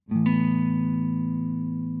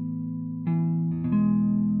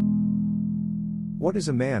What is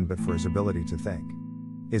a man but for his ability to think?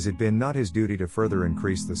 Is it been not his duty to further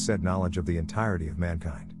increase the said knowledge of the entirety of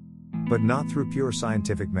mankind? But not through pure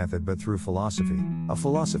scientific method but through philosophy, a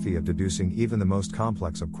philosophy of deducing even the most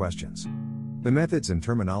complex of questions. The methods and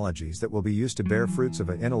terminologies that will be used to bear fruits of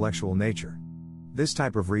an intellectual nature. This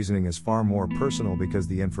type of reasoning is far more personal because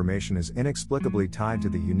the information is inexplicably tied to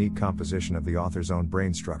the unique composition of the author's own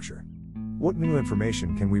brain structure. What new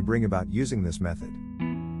information can we bring about using this method?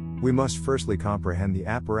 We must firstly comprehend the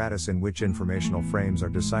apparatus in which informational frames are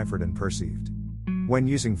deciphered and perceived. When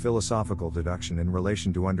using philosophical deduction in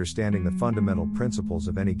relation to understanding the fundamental principles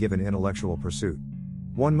of any given intellectual pursuit,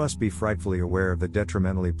 one must be frightfully aware of the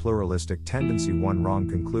detrimentally pluralistic tendency one wrong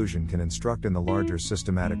conclusion can instruct in the larger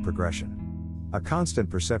systematic progression. A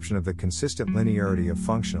constant perception of the consistent linearity of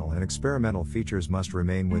functional and experimental features must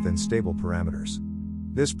remain within stable parameters.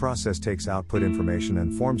 This process takes output information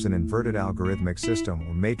and forms an inverted algorithmic system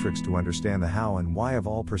or matrix to understand the how and why of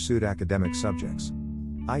all pursued academic subjects,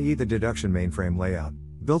 i.e., the deduction mainframe layout,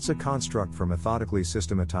 builds a construct for methodically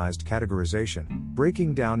systematized categorization,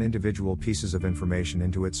 breaking down individual pieces of information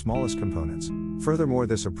into its smallest components. Furthermore,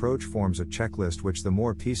 this approach forms a checklist which the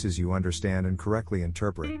more pieces you understand and correctly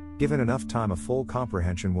interpret, given enough time, a full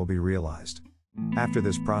comprehension will be realized. After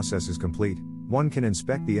this process is complete, one can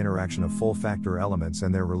inspect the interaction of full factor elements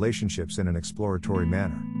and their relationships in an exploratory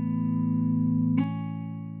manner.